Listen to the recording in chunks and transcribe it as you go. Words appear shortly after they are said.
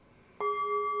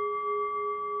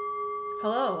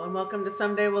Hello, and welcome to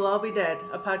Someday We'll All Be Dead,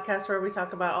 a podcast where we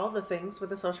talk about all the things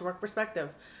with a social work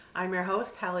perspective. I'm your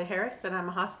host, Hallie Harris, and I'm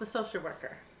a hospice social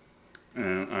worker.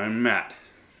 And I'm Matt.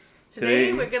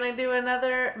 Today we're going to do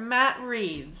another Matt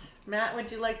Reads. Matt,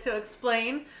 would you like to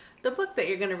explain the book that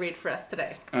you're going to read for us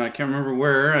today? I can't remember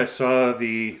where I saw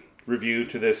the review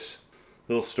to this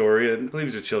little story. I believe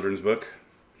it's a children's book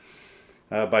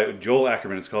by Joel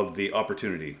Ackerman. It's called The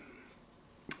Opportunity.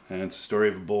 And it's a story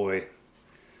of a boy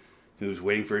who's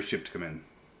waiting for his ship to come in.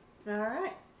 All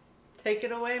right. Take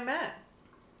it away, Matt.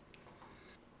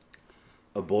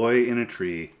 A boy in a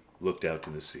tree looked out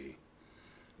to the sea.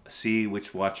 A sea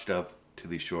which watched up to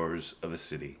the shores of a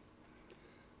city.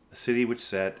 A city which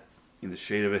sat in the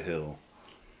shade of a hill,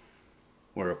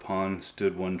 whereupon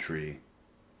stood one tree,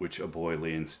 which a boy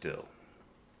lay in still.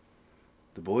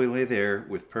 The boy lay there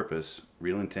with purpose,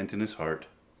 real intent in his heart.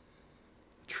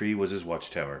 The tree was his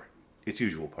watchtower, its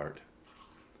usual part.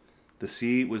 The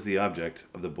sea was the object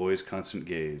of the boy's constant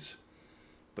gaze,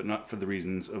 but not for the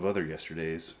reasons of other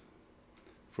yesterdays.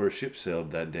 For a ship sailed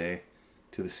that day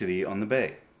to the city on the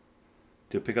bay,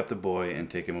 to pick up the boy and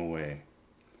take him away.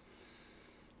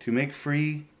 To make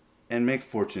free and make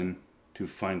fortune, to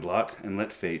find lot and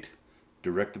let fate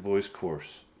direct the boy's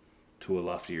course to a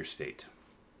loftier state.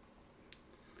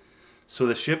 So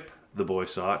the ship the boy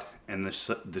sought, and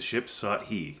the ship sought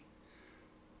he,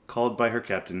 called by her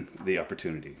captain the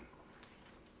Opportunity.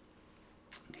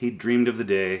 He dreamed of the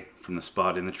day from the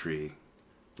spot in the tree,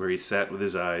 where he sat with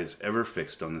his eyes ever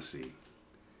fixed on the sea,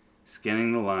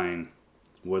 scanning the line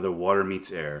where the water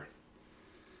meets air,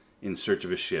 in search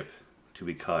of a ship to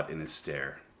be caught in his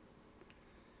stare.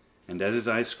 And as his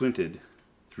eyes squinted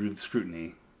through the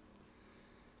scrutiny,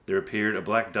 there appeared a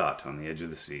black dot on the edge of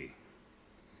the sea.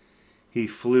 He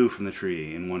flew from the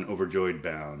tree in one overjoyed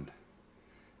bound,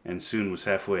 and soon was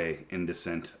halfway in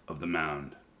descent of the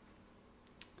mound.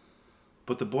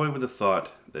 But the boy with a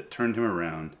thought that turned him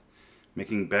around,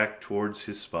 making back towards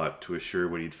his spot to assure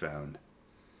what he'd found,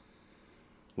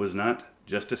 was not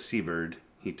just a seabird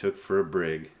he took for a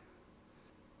brig,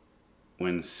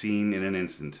 when seen in an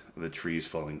instant of the tree's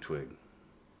falling twig.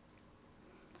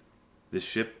 This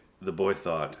ship, the boy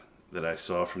thought, that I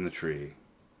saw from the tree,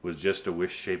 was just a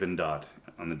wish-shapen dot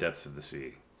on the depths of the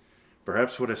sea.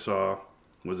 Perhaps what I saw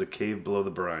was a cave below the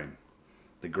brine,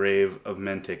 the grave of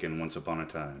men taken once upon a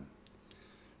time.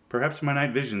 Perhaps my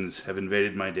night visions have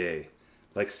invaded my day,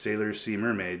 like sailors see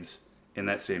mermaids in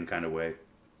that same kind of way.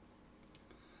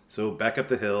 So back up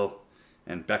the hill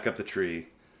and back up the tree,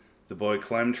 the boy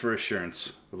climbed for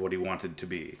assurance of what he wanted to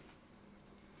be.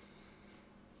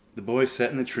 The boy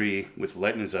sat in the tree with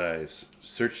light in his eyes,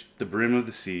 searched the brim of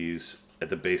the seas at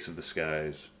the base of the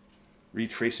skies,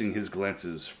 retracing his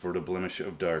glances for the blemish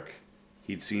of dark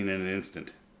he'd seen in an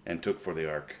instant and took for the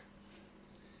ark.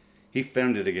 He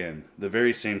found it again, the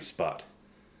very same spot,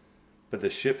 but the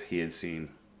ship he had seen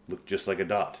looked just like a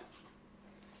dot.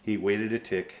 He waited a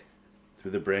tick,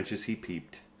 through the branches he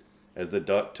peeped, as the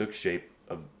dot took shape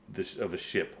of a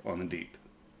ship on the deep.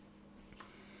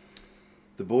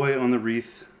 The boy on the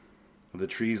wreath of the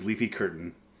tree's leafy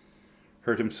curtain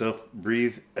heard himself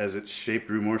breathe as its shape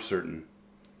grew more certain.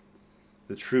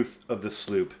 The truth of the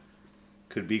sloop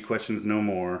could be questioned no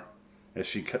more as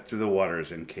she cut through the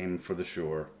waters and came for the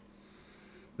shore.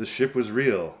 The ship was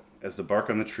real as the bark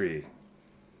on the tree,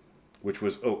 which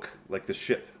was oak like the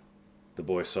ship the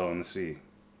boy saw in the sea.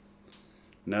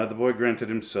 Now the boy granted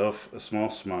himself a small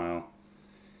smile.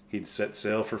 He'd set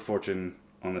sail for fortune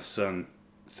on the sun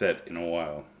set in a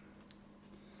while.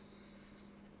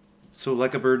 So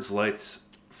like a bird's lights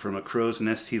from a crow's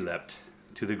nest he leapt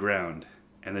to the ground,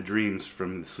 and the dreams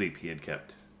from the sleep he had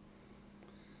kept.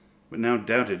 But now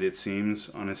doubted, it seems,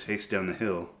 on his haste down the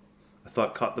hill, a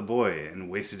thought caught the boy and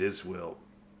wasted his will.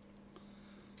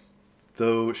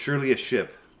 Though surely a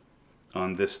ship,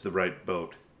 on this the right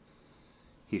boat,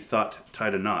 he thought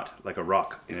tied a knot like a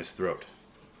rock in his throat.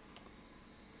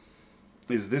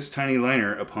 Is this tiny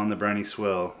liner upon the briny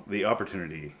swell the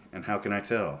Opportunity, and how can I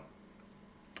tell?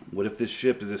 What if this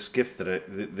ship is a skiff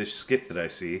this skiff that I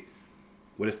see?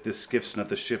 What if this skiff's not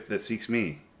the ship that seeks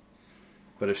me,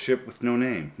 but a ship with no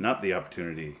name, not the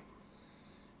Opportunity?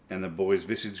 And the boy's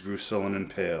visage grew sullen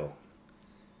and pale,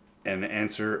 and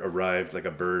answer arrived like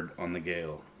a bird on the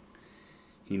gale.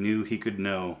 He knew he could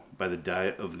know by the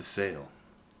diet of the sail.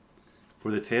 For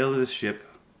the tale of the ship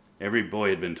every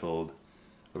boy had been told,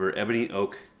 of her ebony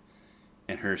oak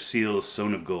and her seals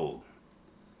sewn of gold.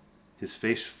 His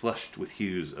face flushed with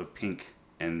hues of pink,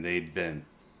 and they'd been,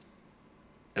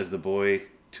 as the boy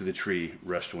to the tree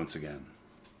rushed once again.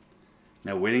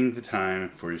 Now waiting the time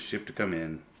for his ship to come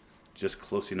in, just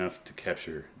close enough to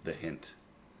capture the hint.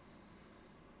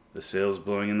 the sails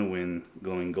blowing in the wind,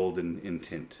 glowing golden in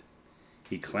tint.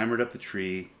 He clambered up the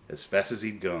tree as fast as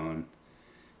he'd gone.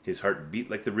 His heart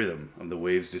beat like the rhythm of the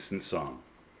waves' distant song.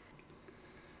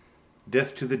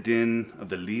 Deaf to the din of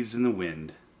the leaves in the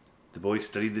wind, the boy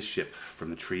studied the ship from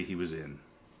the tree he was in.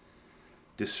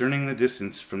 Discerning the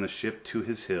distance from the ship to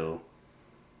his hill,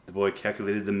 the boy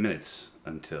calculated the minutes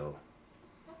until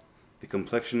the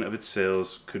complexion of its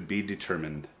sails could be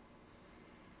determined,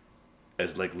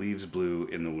 as like leaves blew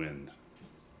in the wind.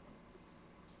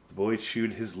 The boy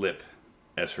chewed his lip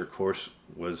as her course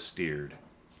was steered.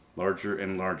 Larger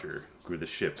and larger grew the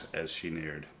ship as she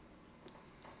neared.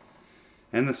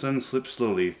 And the sun slipped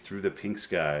slowly through the pink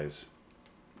skies,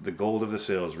 the gold of the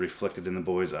sails reflected in the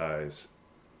boy's eyes.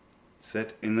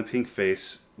 Set in the pink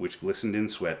face, which glistened in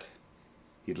sweat.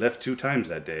 He'd left 2 times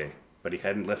that day, but he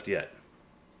hadn't left yet.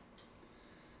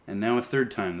 And now a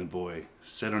 3rd time the boy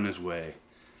set on his way,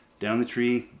 down the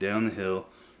tree, down the hill,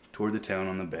 toward the town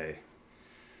on the bay.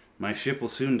 My ship will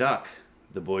soon dock,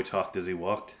 the boy talked as he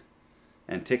walked,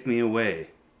 and take me away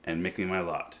and make me my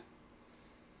lot.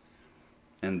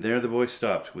 And there the boy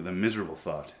stopped with a miserable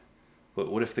thought. But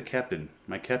what if the captain,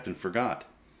 my captain, forgot?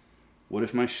 What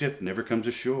if my ship never comes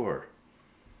ashore?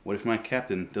 What if my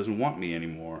captain doesn't want me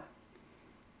anymore?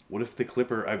 What if the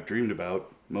clipper I've dreamed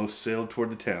about most sailed toward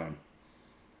the town,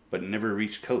 but never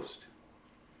reached coast?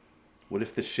 What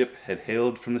if the ship had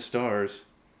hailed from the stars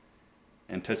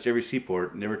and touched every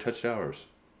seaport, never touched ours?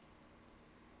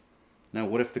 Now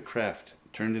what if the craft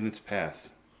turned in its path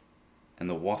and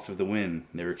the waft of the wind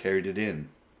never carried it in?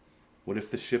 What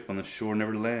if the ship on the shore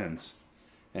never lands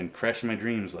and crash my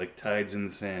dreams like tides in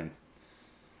the sand?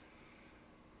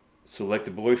 So like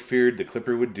the boy feared the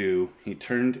clipper would do, he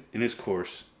turned in his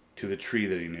course to the tree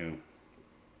that he knew.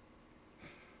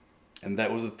 And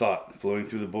that was the thought flowing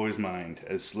through the boy's mind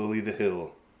as slowly the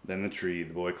hill, then the tree,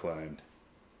 the boy climbed.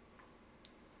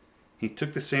 He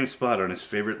took the same spot on his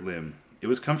favorite limb. It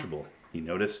was comfortable, he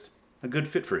noticed, a good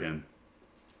fit for him.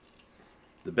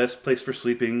 The best place for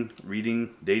sleeping,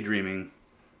 reading, daydreaming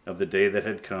of the day that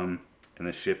had come and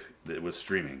the ship that was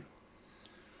streaming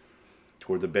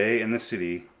toward the bay and the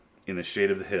city in the shade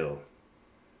of the hill,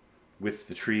 with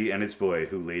the tree and its boy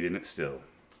who laid in it still.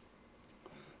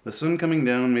 The sun coming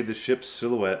down made the ship's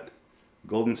silhouette,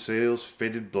 golden sails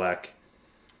faded black,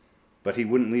 but he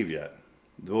wouldn't leave yet.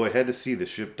 The boy had to see the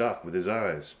ship dock with his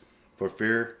eyes, for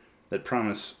fear that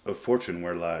promise of fortune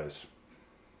where lies.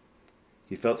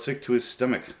 He felt sick to his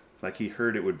stomach, like he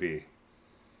heard it would be,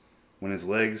 when his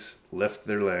legs left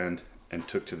their land and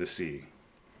took to the sea.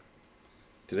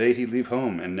 Today he'd leave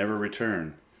home and never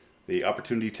return, the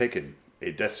opportunity taken,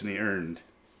 a destiny earned.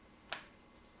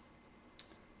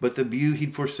 But the view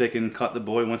he'd forsaken caught the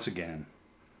boy once again.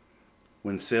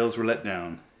 When sails were let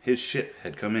down, his ship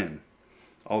had come in.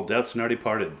 All doubts now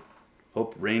departed,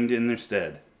 hope reigned in their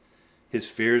stead. His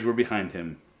fears were behind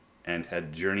him, and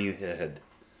had journeyed ahead.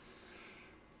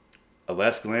 A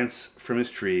last glance from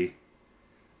his tree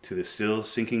to the still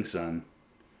sinking sun.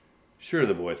 Sure,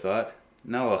 the boy thought,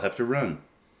 now I'll have to run.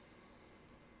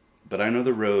 But I know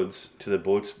the roads to the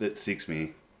boats that seeks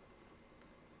me.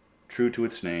 True to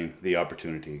its name, the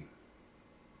opportunity.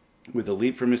 With a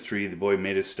leap from his tree, the boy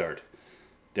made his start.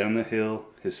 Down the hill,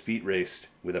 his feet raced,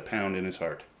 with a pound in his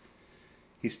heart.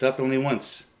 He stopped only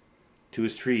once, to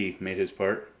his tree made his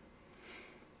part.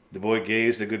 The boy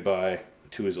gazed a goodbye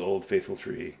to his old faithful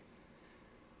tree,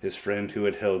 his friend who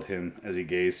had held him as he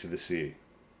gazed to the sea.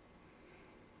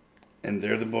 And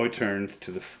there the boy turned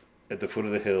to at the foot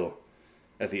of the hill.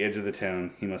 At the edge of the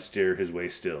town, he must steer his way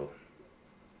still.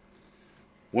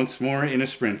 Once more in a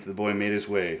sprint, the boy made his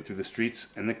way through the streets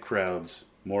and the crowds,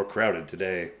 more crowded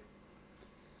today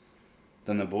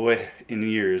than the boy in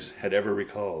years had ever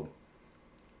recalled.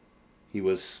 He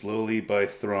was slowly by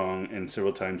throng and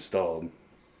several times stalled.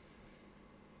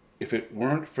 If it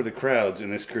weren't for the crowds in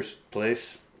this cursed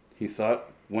place, he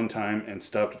thought one time and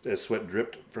stopped as sweat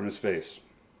dripped from his face.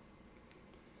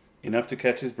 Enough to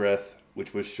catch his breath,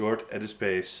 which was short at his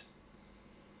pace,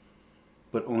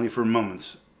 but only for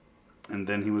moments, and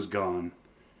then he was gone,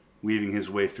 weaving his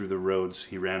way through the roads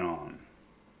he ran on.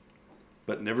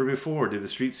 But never before did the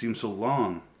street seem so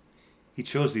long. He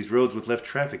chose these roads with less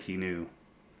traffic, he knew.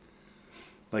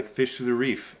 Like fish through the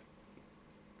reef,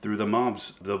 through the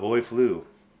mobs the boy flew.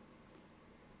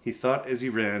 He thought as he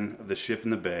ran of the ship in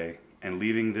the bay, and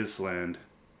leaving this land,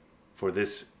 for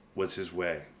this was his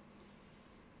way.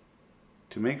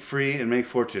 To make free and make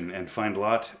fortune, and find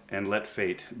lot and let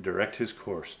fate direct his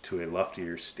course to a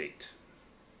loftier state.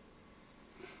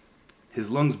 His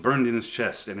lungs burned in his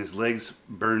chest, and his legs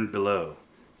burned below,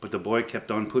 but the boy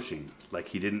kept on pushing, like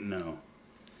he didn't know.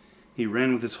 He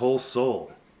ran with his whole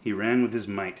soul, he ran with his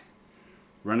might,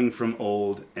 running from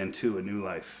old and to a new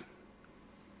life.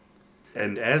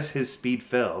 And as his speed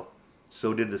fell,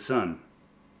 so did the sun.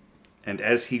 And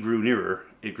as he grew nearer,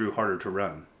 it grew harder to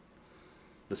run.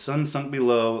 The sun sunk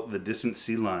below the distant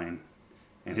sea line,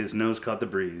 and his nose caught the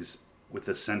breeze with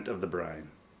the scent of the brine.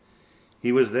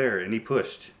 He was there, and he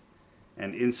pushed,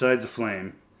 and inside the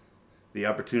flame, the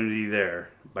opportunity there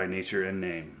by nature and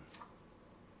name.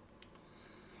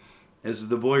 As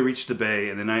the boy reached the bay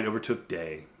and the night overtook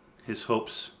day, his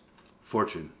hopes,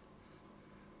 fortune,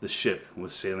 the ship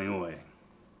was sailing away.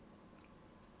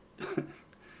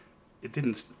 It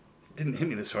didn't hit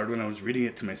me this hard when I was reading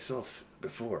it to myself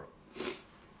before.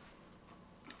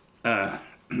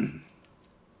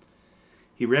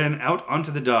 He ran out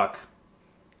onto the dock,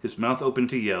 his mouth open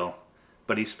to yell,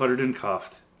 but he sputtered and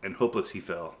coughed, and hopeless he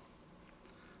fell.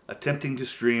 Attempting to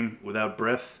scream without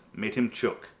breath made him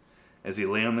choke as he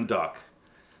lay on the dock,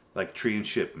 like tree and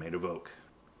ship made of oak.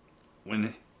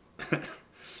 When...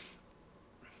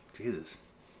 Jesus.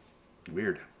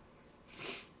 Weird.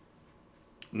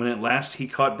 When at last he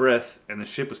caught breath, and the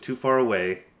ship was too far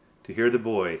away to hear the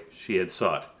boy she had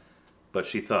sought, but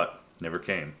she thought never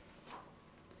came.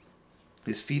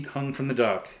 His feet hung from the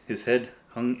dock, his head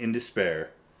hung in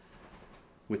despair.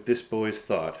 With this boy's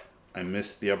thought, I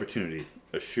missed the opportunity,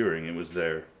 assuring it was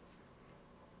there.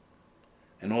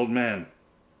 An old man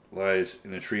lies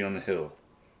in a tree on the hill,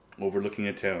 overlooking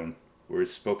a town where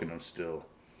it's spoken of still.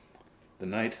 The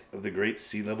night of the great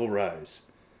sea level rise,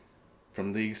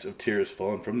 from leagues of tears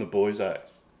falling from the boy's eyes.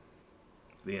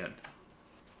 The end.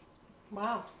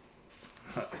 Wow.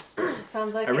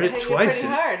 Sounds like I read it twice.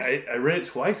 pretty hard. I read it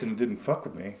twice and it didn't fuck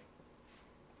with me.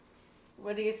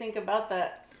 What do you think about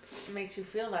that makes you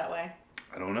feel that way?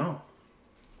 I don't know.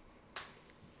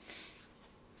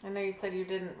 I know you said you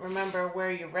didn't remember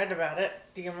where you read about it.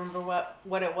 Do you remember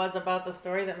what it was about the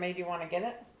story that made you want to get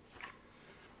it?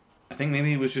 I think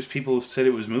maybe it was just people said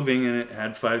it was moving and it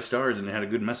had 5 stars and it had a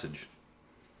good message.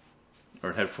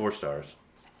 Or it had 4 stars.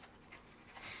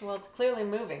 Well, it's clearly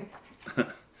moving.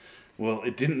 Well,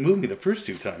 it didn't move me the first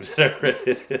 2 times that I read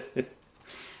it.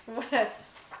 What?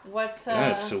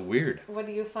 Yeah, it's so weird. What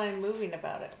do you find moving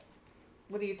about it?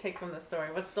 What do you take from the story?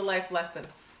 What's the life lesson?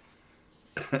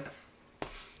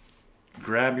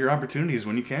 Grab your opportunities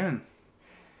when you can.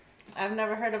 I've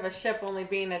never heard of a ship only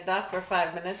being a dock for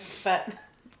 5 minutes, but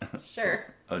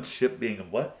sure. A ship being a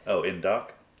what? Oh, in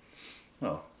dock?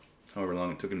 Well, however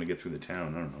long it took him to get through the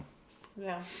town, I don't know.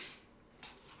 Yeah.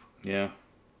 Yeah.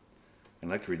 I'd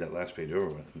like to read that last page over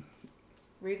with.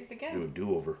 Read it again. Do a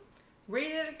do-over.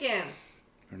 Read it again.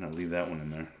 Better not leave that one in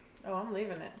there. Oh, I'm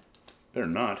leaving it. Better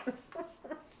not.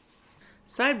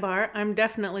 Sidebar, I'm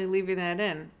definitely leaving that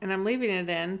in. And I'm leaving it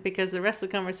in because the rest of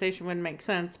the conversation wouldn't make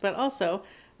sense. But also,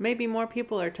 maybe more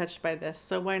people are touched by this,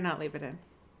 so why not leave it in?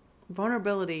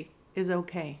 Vulnerability is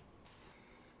okay.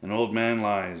 An old man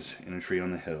lies in a tree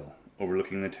on the hill,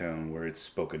 overlooking the town where it's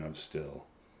spoken of still.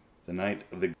 The night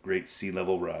of the great sea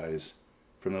level rise,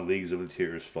 from the leagues of the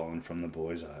tears falling from the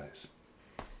boy's eyes.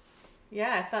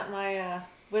 Yeah, I thought my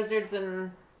Wizards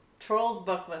and Trolls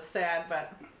book was sad,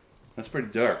 but... That's pretty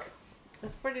dark.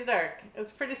 It's pretty dark.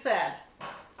 It's pretty sad.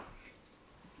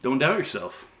 Don't doubt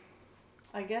yourself.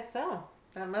 I guess so.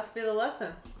 That must be the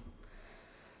lesson.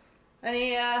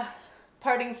 Any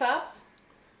parting thoughts?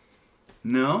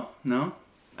 No.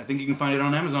 I think you can find it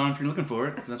on Amazon if you're looking for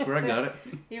it. That's where I got it.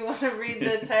 You want to read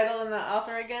the title and the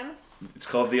author again? It's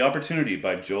called The Opportunity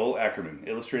by Joel Ackerman,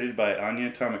 illustrated by Anya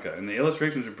Tomica, and the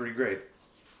illustrations are pretty great.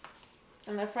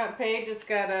 On the front page, it's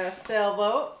got a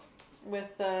sailboat with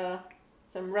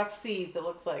some rough seas, it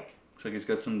looks like. Looks like it's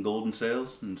got some golden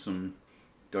sails and some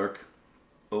dark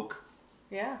oak.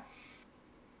 Yeah.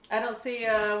 I don't see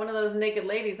one of those naked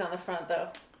ladies on the front, though.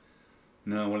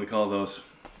 No, what do they call those?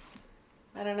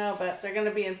 I don't know, but they're going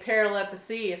to be in peril at the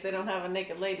sea if they don't have a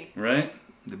naked lady. Right?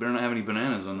 They better not have any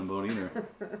bananas on the boat either.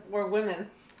 Or women.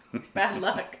 It's bad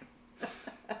luck.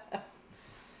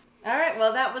 All right,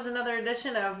 well, that was another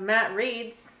edition of Matt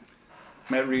Reads.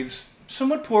 Matt reads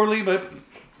somewhat poorly, but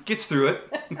gets through it.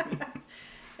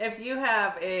 If you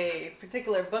have a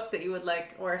particular book that you would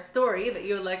like, or a story that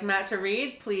you would like Matt to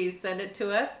read, please send it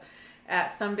to us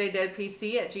at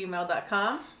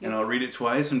somedaydeadpc@gmail.com. And I'll read it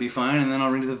twice and be fine, and then I'll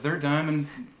read it the third time and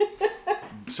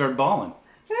start bawling.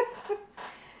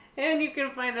 And you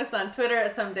can find us on Twitter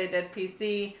at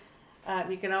somedaydeadpc.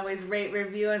 You can always rate,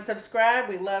 review, and subscribe.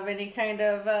 We love any kind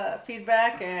of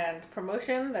feedback and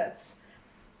promotion. That's,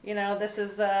 this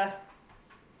is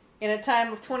in a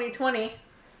time of 2020.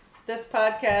 This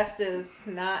podcast is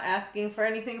not asking for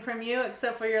anything from you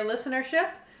except for your listenership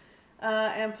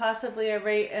and possibly a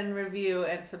rate and review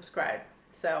and subscribe.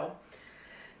 So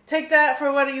take that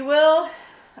for what you will.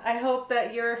 I hope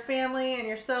that your family and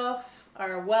yourself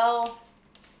are well,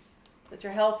 that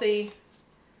you're healthy,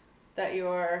 that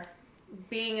you're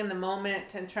being in the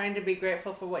moment and trying to be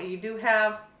grateful for what you do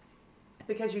have,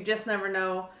 because you just never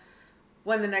know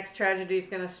when the next tragedy is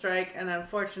going to strike. And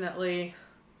unfortunately,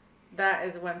 that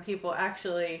is when people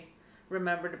actually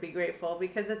remember to be grateful,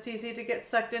 because it's easy to get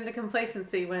sucked into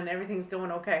complacency when everything's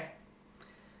going okay.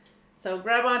 So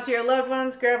grab onto your loved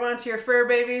ones, grab onto your fur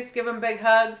babies, give them big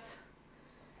hugs.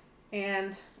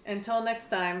 And until next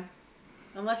time,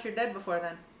 unless you're dead before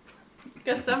then,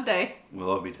 because someday we'll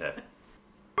all be dead.